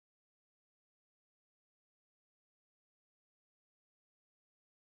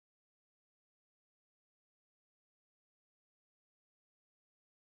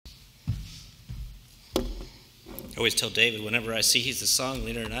always tell David whenever I see he's the song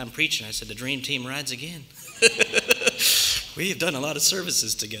leader and I'm preaching, I said, the dream team rides again. We have done a lot of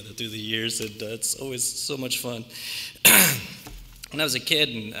services together through the years, and it's always so much fun. When I was a kid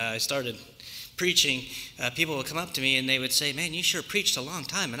and I started preaching, people would come up to me and they would say, man, you sure preached a long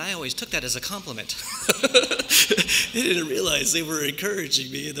time. And I always took that as a compliment. They didn't realize they were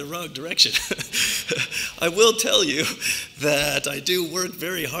encouraging me in the wrong direction. I will tell you that I do work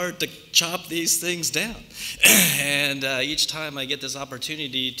very hard to chop these things down. And each time I get this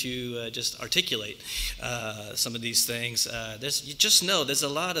opportunity to just articulate some of these things, you just know there's a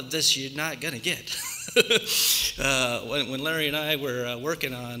lot of this you're not going to get. When Larry and I were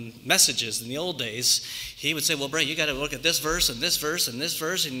working on messages in the old days, he would say, well, Bray, you got to look at this verse and this verse and this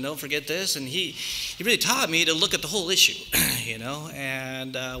verse, and don't forget this. And he really taught me to look at the whole issue,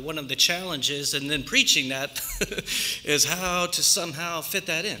 And one of the challenges, and then preaching that, is how to somehow fit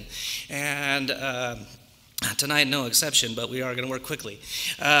that in. And tonight, no exception, but we are going to work quickly.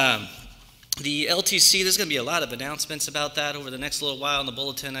 The LTC, there's going to be a lot of announcements about that over the next little while in the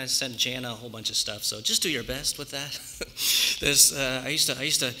bulletin. I sent Jana a whole bunch of stuff, so just do your best with that. I used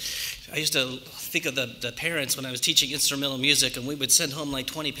to think of the parents when I was teaching instrumental music, and we would send home like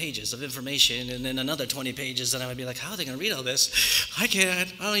 20 pages of information, and then another 20 pages, and I would be like, how are they going to read all this? I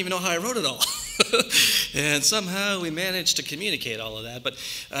don't even know how I wrote it all. And somehow we managed to communicate all of that. But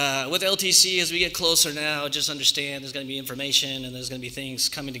with LTC, as we get closer now, just understand there's going to be information, and there's going to be things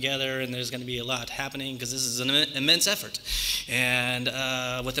coming together, and there's going to be a lot happening, because this is an immense effort, and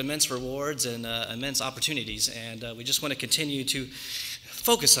with immense rewards and immense opportunities. And we just want to continue to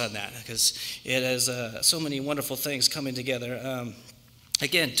focus on that, because it has so many wonderful things coming together.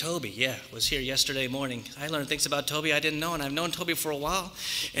 Again, Toby, was here yesterday morning. I learned things about Toby I didn't know, and I've known Toby for a while,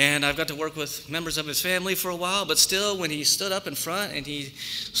 and I've got to work with members of his family for a while, but still, when he stood up in front and he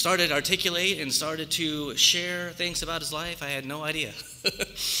started to articulate and started to share things about his life, I had no idea.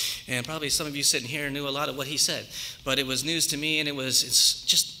 And probably some of you sitting here knew a lot of what he said, but it was news to me, and it's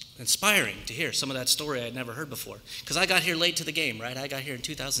just inspiring to hear some of that story I'd never heard before. Because I got here late to the game, right? I got here in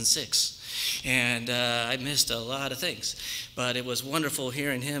 2006, and I missed a lot of things. But it was wonderful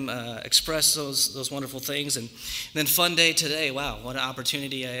hearing him express those wonderful things. And then fun day today. Wow, what an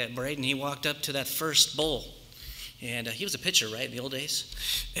opportunity. Braden, he walked up to that first bowl. And he was a pitcher, right, in the old days.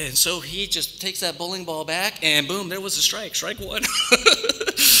 And so he just takes that bowling ball back, and boom, there was a strike one.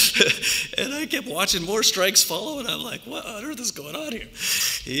 And I kept watching more strikes follow, and I'm like, what on earth is going on here?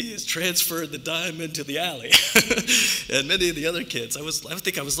 He has transferred the dime into the alley. And many of the other kids, I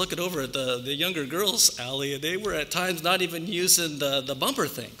think I was looking over at the younger girls' alley, and they were at times not even using the bumper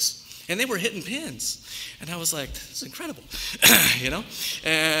things. And they were hitting pins. And I was like, that's incredible,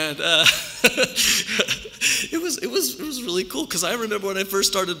 And it was really cool, because I remember when I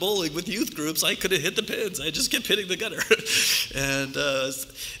first started bowling with youth groups, I couldn't hit the pins. I just kept hitting the gutter. And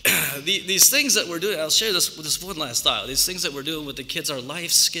these things that we're doing, I'll share this one last thought. These things that we're doing with the kids are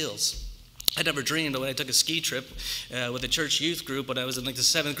life skills. I never dreamed when I took a ski trip with a church youth group when I was in like the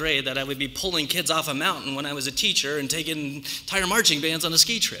 7th grade that I would be pulling kids off a mountain when I was a teacher and taking entire marching bands on a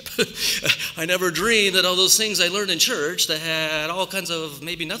ski trip. I never dreamed that all those things I learned in church that had all kinds of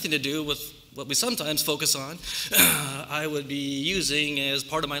maybe nothing to do with what we sometimes focus on, I would be using as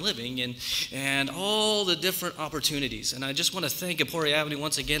part of my living, and all the different opportunities. And I just want to thank Emporia Avenue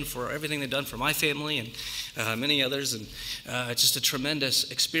once again for everything they've done for my family and many others. And it's just a tremendous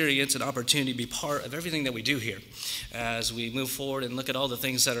experience and opportunity to be part of everything that we do here as we move forward and look at all the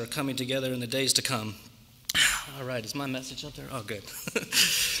things that are coming together in the days to come. All right, is my message up there? Oh, good.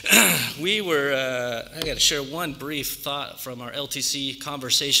 I got to share one brief thought from our LTC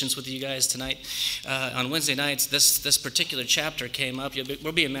conversations with you guys tonight. On Wednesday nights, this particular chapter came up.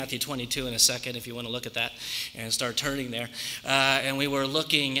 We'll be in Matthew 22 in a second if you want to look at that and start turning there. And we were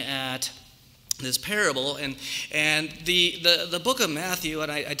looking at this parable, and the book of Matthew,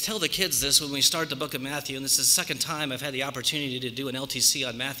 and I tell the kids this when we start the book of Matthew, and this is the second time I've had the opportunity to do an LTC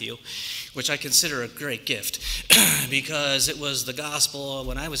on Matthew, which I consider a great gift, because it was the gospel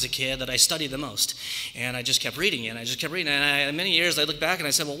when I was a kid that I studied the most, and I just kept reading it, and many years I look back and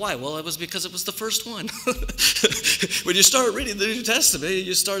I said, well, why? Well, it was because it was the first one. When you start reading the New Testament,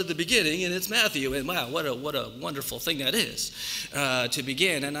 you start at the beginning, and it's Matthew, and wow, what a wonderful thing that is to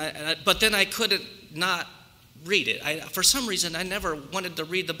begin, but then I couldn't not read it. For some reason, I never wanted to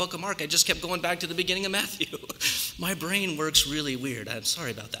read the book of Mark. I just kept going back to the beginning of Matthew. My brain works really weird. I'm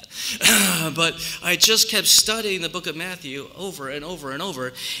sorry about that. But I just kept studying the book of Matthew over and over and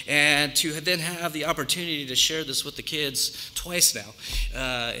over, and to then have the opportunity to share this with the kids twice now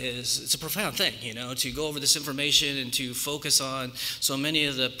it's a profound thing, to go over this information and to focus on so many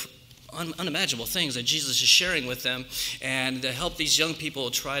of the unimaginable things that Jesus is sharing with them, and to help these young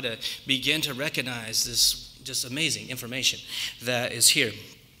people try to begin to recognize this just amazing information that is here.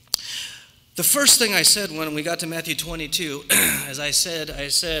 The first thing I said when we got to Matthew 22, as I said, go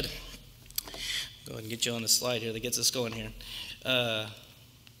ahead and get you on the slide here that gets us going here. There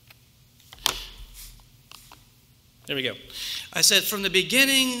we go. I said, from the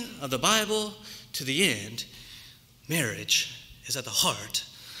beginning of the Bible to the end, marriage is at the heart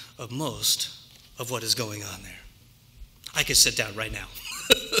of most of what is going on there. I could sit down right now.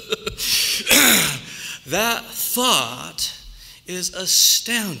 That thought is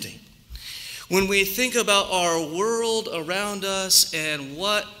astounding. When we think about our world around us and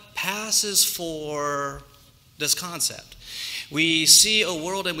what passes for this concept, we see a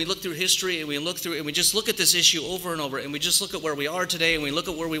world and we look through history and we look through and we just look at this issue over and over, and we just look at where we are today and we look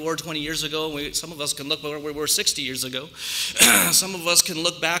at where we were 20 years ago. And some of us can look where we were 60 years ago. Some of us can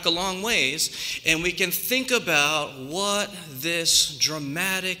look back a long ways, and we can think about what this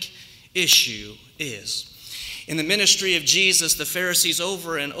dramatic issue is. In the ministry of Jesus, the Pharisees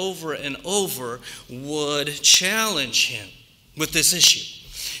over and over and over would challenge him with this issue,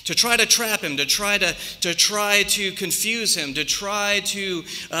 to try to trap him, to try to confuse him, to try to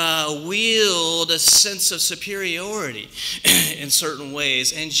wield a sense of superiority in certain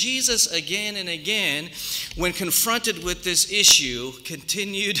ways. And Jesus, again and again, when confronted with this issue,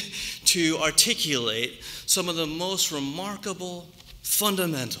 continued to articulate some of the most remarkable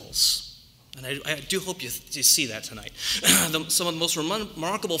fundamentals. And I do hope you see that tonight. Some of the most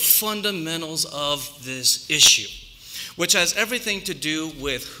remarkable fundamentals of this issue, which has everything to do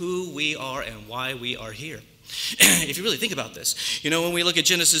with who we are and why we are here. If you really think about this, when we look at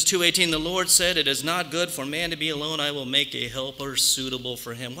Genesis 2:18, the Lord said, "It is not good for man to be alone. I will make a helper suitable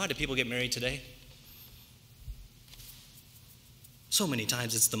for him." Why do people get married today? So many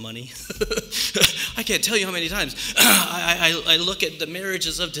times it's the money. I can't tell you how many times. I look at the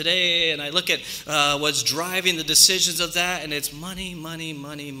marriages of today, and I look at what's driving the decisions of that, and it's money, money,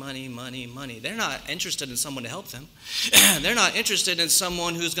 money, money, money, money. They're not interested in someone to help them. They're not interested in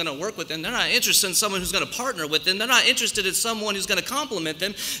someone who's going to work with them. They're not interested in someone who's going to partner with them. They're not interested in someone who's going to complement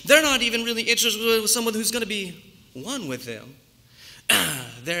them. They're not even really interested in someone who's going to be one with them.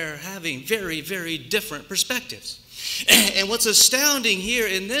 They're having very, very different perspectives. And what's astounding here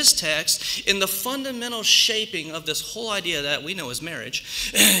in this text, in the fundamental shaping of this whole idea that we know as marriage,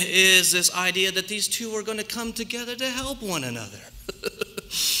 is this idea that these two are going to come together to help one another.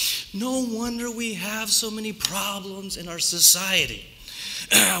 No wonder we have so many problems in our society.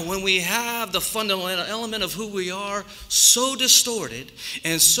 When we have the fundamental element of who we are so distorted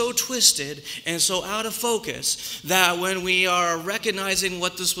and so twisted and so out of focus, that when we are recognizing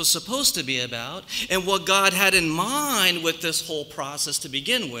what this was supposed to be about and what God had in mind with this whole process to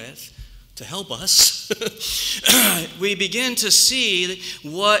begin with, to help us, we begin to see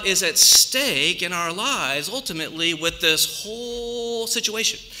what is at stake in our lives ultimately with this whole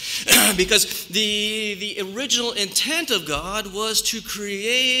situation. Because the original intent of God was to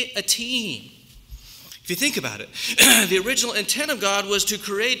create a team. If you think about it, the original intent of God was to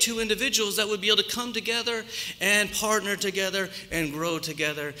create two individuals that would be able to come together and partner together and grow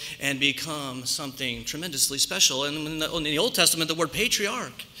together and become something tremendously special. And in the Old Testament, the word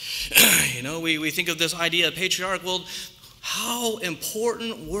patriarch, we think of this idea of patriarch. Well, how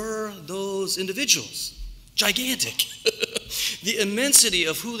important were those individuals? Gigantic. The immensity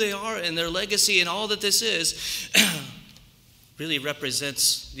of who they are and their legacy and all that this is really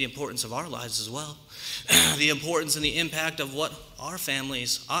represents the importance of our lives as well. The importance and the impact of what our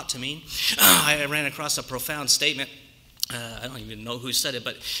families ought to mean. I ran across a profound statement. I don't even know who said it,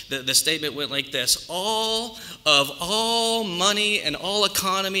 but the statement went like this: all money and all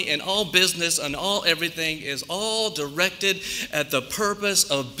economy and all business and all everything is all directed at the purpose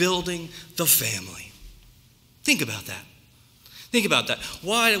of building the family. Think about that. Think about that.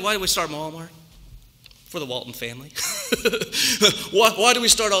 Why do we start Walmart? For the Walton family. Why do we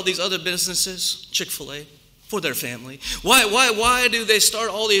start all these other businesses? Chick-fil-A. For their family. Why do they start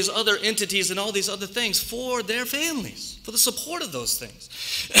all these other entities and all these other things? For their families. For the support of those things.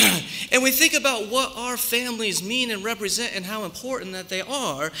 And we think about what our families mean and represent and how important that they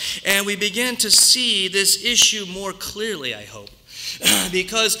are. And we begin to see this issue more clearly, I hope.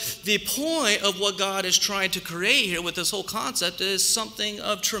 Because the point of what God is trying to create here with this whole concept is something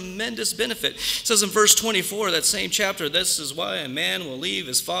of tremendous benefit. It says in verse 24, that same chapter, "This is why a man will leave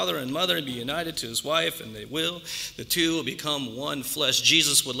his father and mother and be united to his wife, and the two will become one flesh."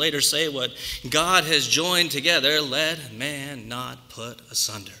 Jesus would later say, "What God has joined together, let man not put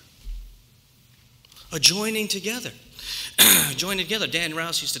asunder." A joining together. joining together. Dan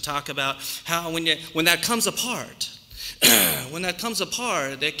Rouse used to talk about how when that comes apart,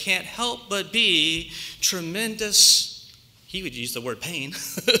 there can't help but be tremendous, he would use the word pain,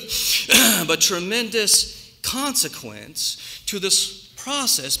 but tremendous consequence to this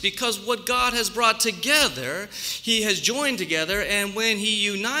process, because what God has brought together, he has joined together, and when he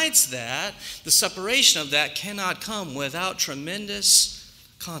unites that, the separation of that cannot come without tremendous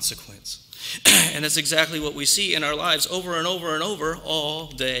consequence. And that's exactly what we see in our lives over and over and over all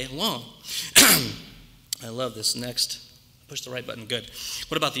day long. I love this next. Push the right button. Good.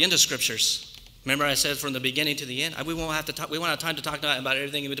 What about the end of scriptures? Remember I said from the beginning to the end? We won't have time to talk about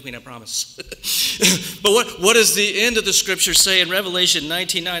everything in between, I promise. But what does the end of the scripture say in Revelation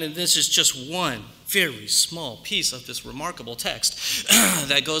 19:9? And this is just one very small piece of this remarkable text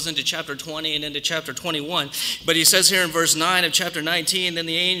that goes into chapter 20 and into chapter 21. But he says here in verse 9 of chapter 19, "Then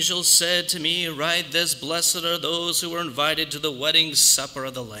the angel said to me, write this, blessed are those who are invited to the wedding supper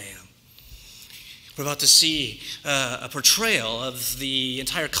of the Lamb." We're about to see a portrayal of the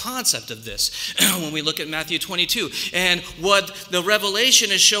entire concept of this when we look at Matthew 22. And what the Revelation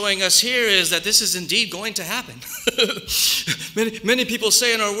is showing us here is that this is indeed going to happen. Many people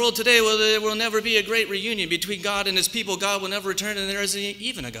say in our world today, well, there will never be a great reunion between God and his people. God will never return, and there isn't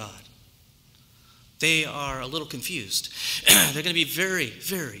even a God. They are a little confused. They're going to be very,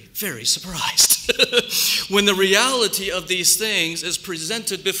 very, very surprised when the reality of these things is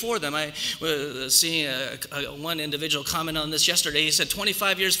presented before them. I was seeing one individual comment on this yesterday. He said,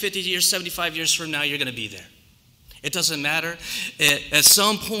 25 years, 50 years, 75 years from now, you're going to be there. It doesn't matter. At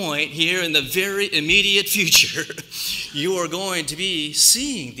some point here in the very immediate future, you are going to be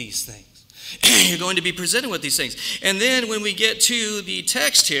seeing these things. You're going to be presented with these things. And then when we get to the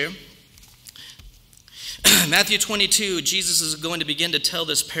text here, Matthew 22, Jesus is going to begin to tell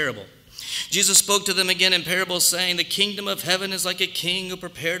this parable. Jesus spoke to them again in parables, saying, "The kingdom of heaven is like a king who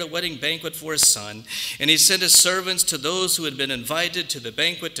prepared a wedding banquet for his son. And he sent his servants to those who had been invited to the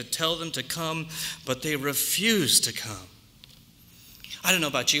banquet to tell them to come, but they refused to come." I don't know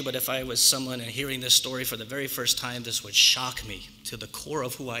about you, but if I was someone and hearing this story for the very first time, this would shock me to the core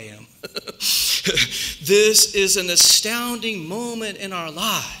of who I am. This is an astounding moment in our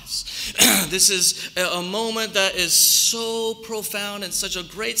lives. This is a moment that is so profound and such a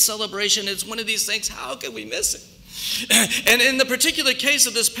great celebration. It's one of these things, how can we miss it? And in the particular case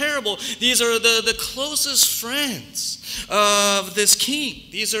of this parable, these are the closest friends of this king.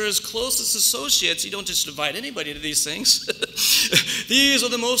 These are his closest associates. You don't just invite anybody to these things. These are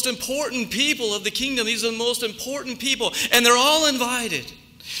the most important people of the kingdom. These are the most important people. And they're all invited.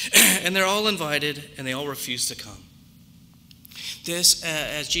 And they're all invited, and they all refuse to come. This,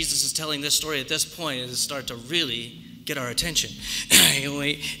 as Jesus is telling this story at this point, is start to really get our attention.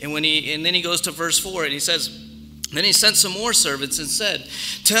 And then he goes to verse 4, and he says, "Then he sent some more servants and said,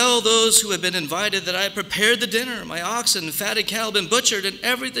 'Tell those who have been invited that I have prepared the dinner. My oxen and fatted cattle have been butchered, and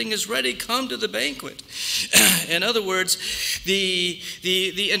everything is ready. Come to the banquet.'" In other words, the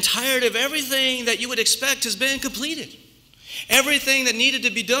entirety of everything that you would expect has been completed. Everything that needed to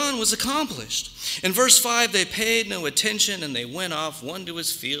be done was accomplished. In verse 5, they paid no attention, and they went off, one to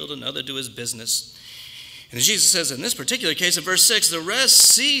his field, another to his business. And Jesus says in this particular case, in verse 6, "The rest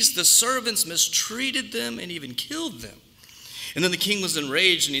seized the servants, mistreated them, and even killed them. And then the king was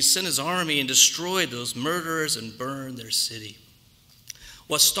enraged, and he sent his army and destroyed those murderers and burned their city."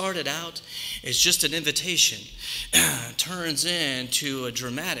 What started out as just an invitation turns into a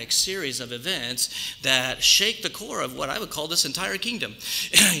dramatic series of events that shake the core of what I would call this entire kingdom.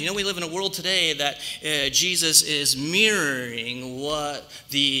 You know, we live in a world today that Jesus is mirroring what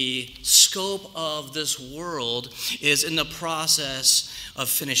the scope of this world is in the process of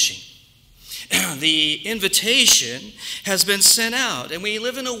finishing. The invitation has been sent out, and we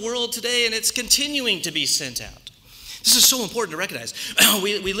live in a world today, and it's continuing to be sent out. This is so important to recognize.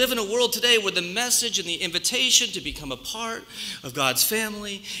 We live in a world today where the message and the invitation to become a part of God's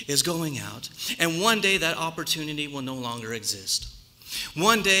family is going out. And one day that opportunity will no longer exist.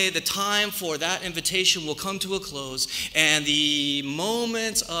 One day the time for that invitation will come to a close, and the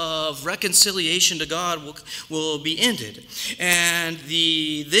moments of reconciliation to God will be ended. And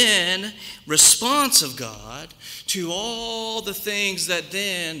the then response of God to all the things that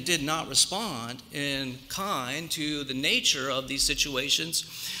then did not respond in kind to the nature of these situations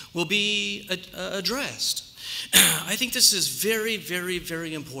will be addressed. I think this is very, very,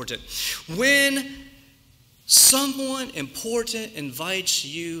 very important. When someone important invites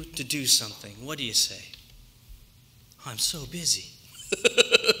you to do something, what do you say? "I'm so busy."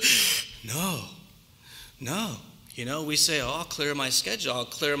 No. We say, I'll clear my schedule, I'll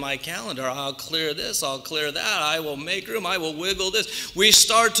clear my calendar, I'll clear this, I'll clear that, I will make room, I will wiggle this. We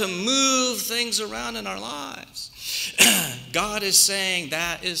start to move things around in our lives. God is saying,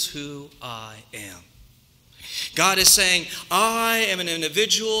 that is who I am. God is saying, I am an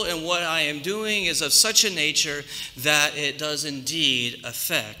individual, and what I am doing is of such a nature that it does indeed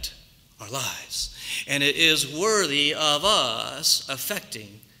affect our lives. And it is worthy of us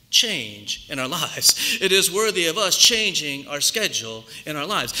affecting change in our lives. It is worthy of us changing our schedule in our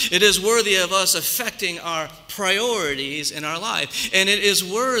lives. It is worthy of us affecting our priorities in our life. And it is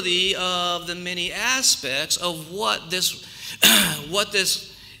worthy of the many aspects of what this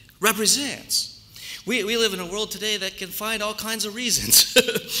represents. We live in a world today that can find all kinds of reasons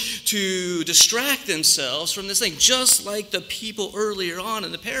to distract themselves from this thing, just like the people earlier on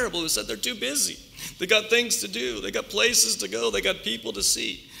in the parable who said they're too busy. They got things to do. They got places to go. They got people to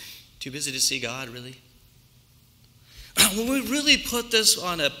see. Too busy to see God, really? When we really put this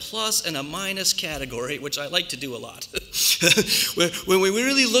on a plus and a minus category, which I like to do a lot, when we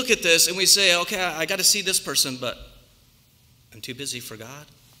really look at this and we say, okay, I got to see this person, but I'm too busy for God.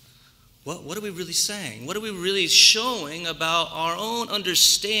 What are we really saying? What are we really showing about our own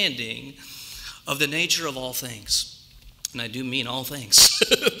understanding of the nature of all things? And I do mean all things.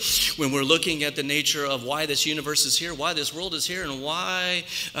 When we're looking at the nature of why this universe is here, why this world is here, and why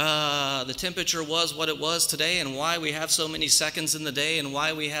the temperature was what it was today, and why we have so many seconds in the day, and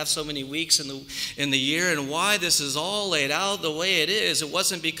why we have so many weeks in the year, and why this is all laid out the way it is, it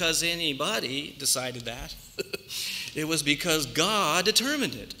wasn't because anybody decided that. It was because God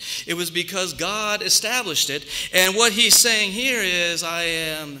determined it. It was because God established it. And what he's saying here is, I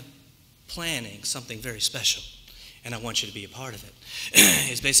am planning something very special, and I want you to be a part of it.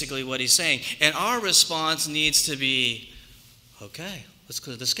 It's basically what he's saying. And our response needs to be, okay, let's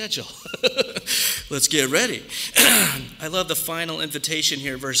clear the schedule. Let's get ready. I love the final invitation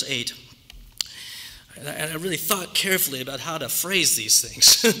here, verse 8. And I really thought carefully about how to phrase these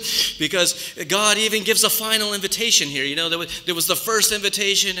things because God even gives a final invitation here. There was the first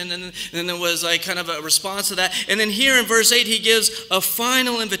invitation, and then there was like kind of a response to that. And then here in verse 8, he gives a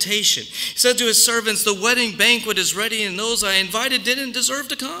final invitation. He said to his servants, the wedding banquet is ready, and those I invited didn't deserve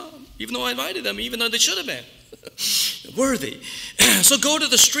to come, even though I invited them, even though they should have been worthy. So go to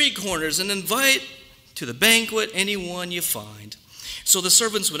the street corners and invite to the banquet anyone you find. So the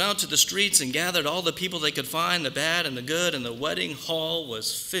servants went out to the streets and gathered all the people they could find, the bad and the good, and the wedding hall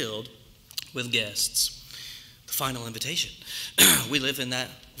was filled with guests. The final invitation. We live in that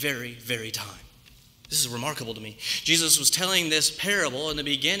very, very time. This is remarkable to me. Jesus was telling this parable in the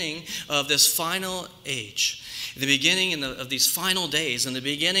beginning of this final age, in the beginning of these final days, in the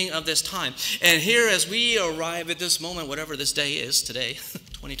beginning of this time. And here as we arrive at this moment, whatever this day is today,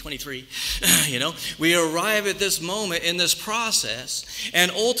 2023, we arrive at this moment in this process,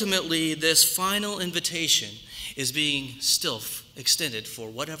 and ultimately this final invitation is being still extended for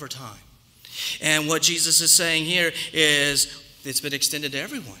whatever time. And what Jesus is saying here is it's been extended to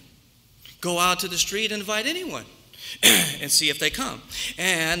everyone. Go out to the street and invite anyone and see if they come.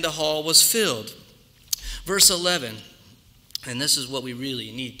 And the hall was filled. Verse 11, and this is what we really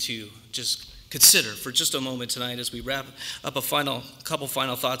need to just consider for just a moment tonight as we wrap up a couple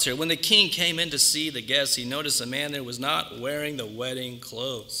final thoughts here. When the king came in to see the guests, he noticed a man there was not wearing the wedding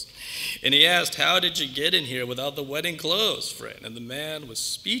clothes. And he asked, how did you get in here without the wedding clothes, friend? And the man was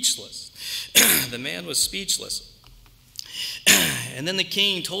speechless. The man was speechless. And then the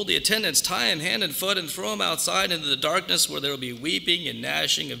king told the attendants, tie him hand and foot and throw him outside into the darkness where there will be weeping and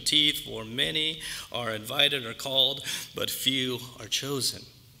gnashing of teeth, for many are invited or called, but few are chosen.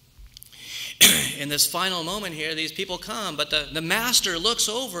 In this final moment here, these people come, but the master looks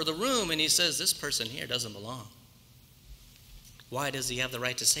over the room and he says, this person here doesn't belong. Why does he have the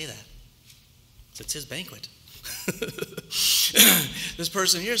right to say that? It's his banquet. This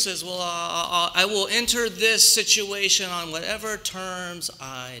person here says, well, I will enter this situation on whatever terms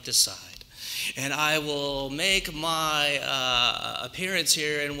I decide. And I will make my appearance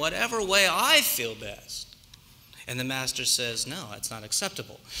here in whatever way I feel best. And the master says, no, it's not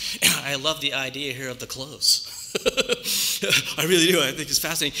acceptable. I love the idea here of the clothes. I really do. I think it's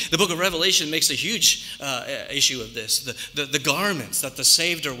fascinating. The book of Revelation makes a huge issue of this. The garments that the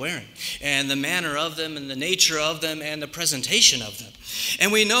saved are wearing, and the manner of them, and the nature of them, and the presentation of them.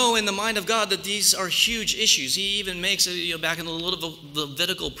 And we know in the mind of God that these are huge issues. He even makes, back in the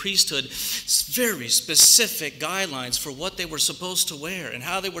Levitical priesthood, very specific guidelines for what they were supposed to wear and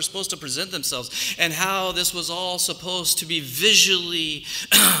how they were supposed to present themselves and how this was all supposed to be visually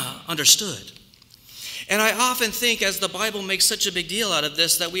understood. And I often think, as the Bible makes such a big deal out of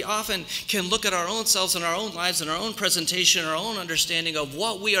this, that we often can look at our own selves and our own lives and our own presentation, our own understanding of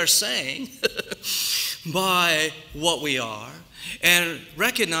what we are saying by what we are, and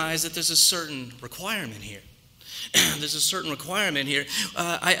recognize that there's a certain requirement here. There's a certain requirement here.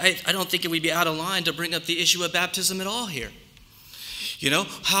 I don't think it would be out of line to bring up the issue of baptism at all here. You know,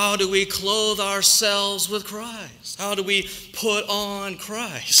 how do we clothe ourselves with Christ? How do we put on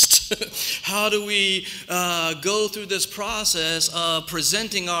Christ? How do we go through this process of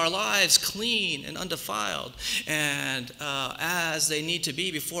presenting our lives clean and undefiled and as they need to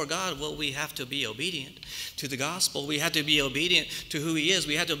be before God? Well, we have to be obedient to the gospel. We have to be obedient to who he is.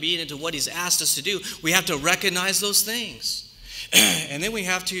 We have to be obedient to what he's asked us to do. We have to recognize those things. And then we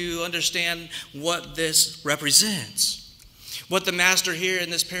have to understand what this represents. What the master here in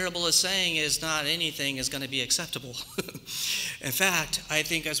this parable is saying is not anything is going to be acceptable. In fact, I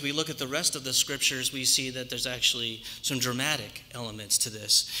think as we look at the rest of the scriptures, we see that there's actually some dramatic elements to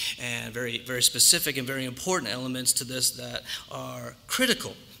this, and very, very specific and very important elements to this that are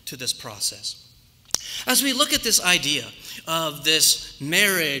critical to this process. As we look at this idea of this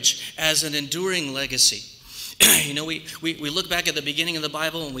marriage as an enduring legacy, you know, we look back at the beginning of the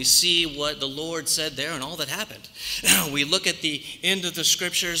Bible and we see what the Lord said there and all that happened. We look at the end of the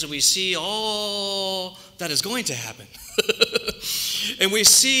scriptures and we see all that is going to happen. And we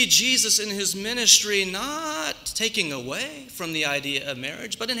see Jesus in his ministry not taking away from the idea of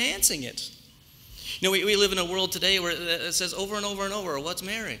marriage, but enhancing it. You know, we live in a world today where it says over and over and over, what's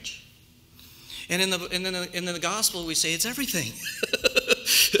marriage? And in the gospel we say it's everything.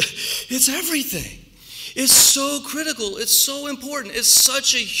 It's everything. It's so critical. It's so important. It's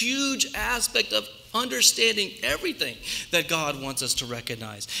such a huge aspect of understanding everything that God wants us to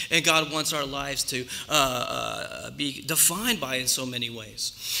recognize. And God wants our lives to be defined by in so many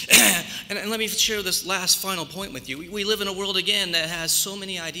ways. And let me share this last final point with you. We live in a world, again, that has so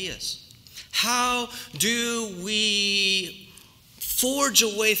many ideas. How do we forge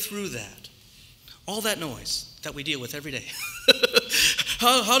a way through that? All that noise that we deal with every day.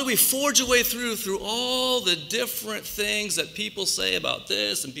 How do we forge a way through all the different things that people say about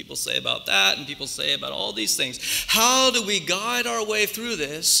this and people say about that and people say about all these things? How do we guide our way through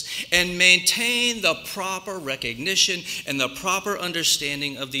this and maintain the proper recognition and the proper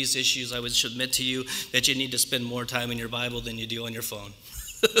understanding of these issues? I would submit to you that you need to spend more time in your Bible than you do on your phone.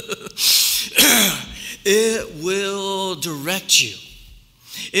 It will direct you.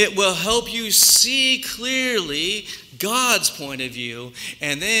 It will help you see clearly God's point of view,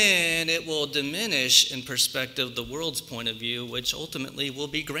 and then it will diminish in perspective the world's point of view, which ultimately will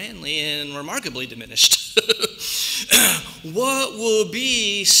be grandly and remarkably diminished. What will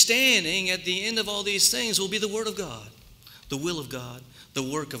be standing at the end of all these things will be the Word of God, the will of God, the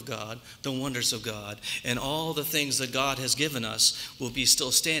work of God, the wonders of God, and all the things that God has given us will be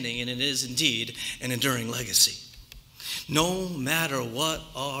still standing, and it is indeed an enduring legacy. No matter what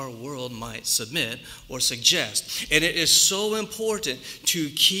our world might submit or suggest. And it is so important to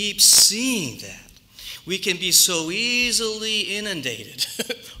keep seeing that. We can be so easily inundated,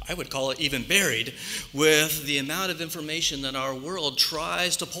 I would call it even buried, with the amount of information that our world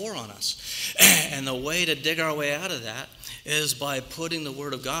tries to pour on us. And the way to dig our way out of that is by putting the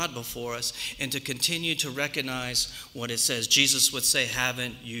Word of God before us and to continue to recognize what it says. Jesus would say,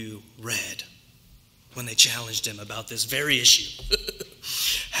 "Haven't you read?" when they challenged him about this very issue.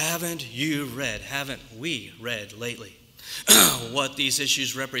 Haven't you read, haven't we read lately what these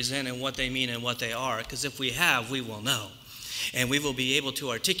issues represent and what they mean and what they are? Because if we have, we will know. And we will be able to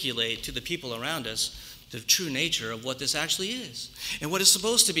articulate to the people around us the true nature of what this actually is and what it's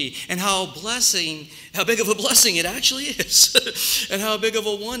supposed to be and how big of a blessing it actually is and how big of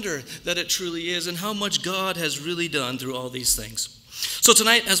a wonder that it truly is and how much God has really done through all these things. So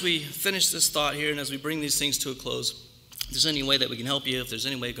tonight, as we finish this thought here and as we bring these things to a close, if there's any way that we can help you, if there's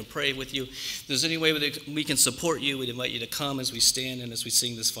any way we can pray with you, if there's any way that we can support you, we'd invite you to come as we stand and as we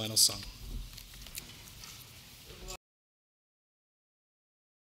sing this final song.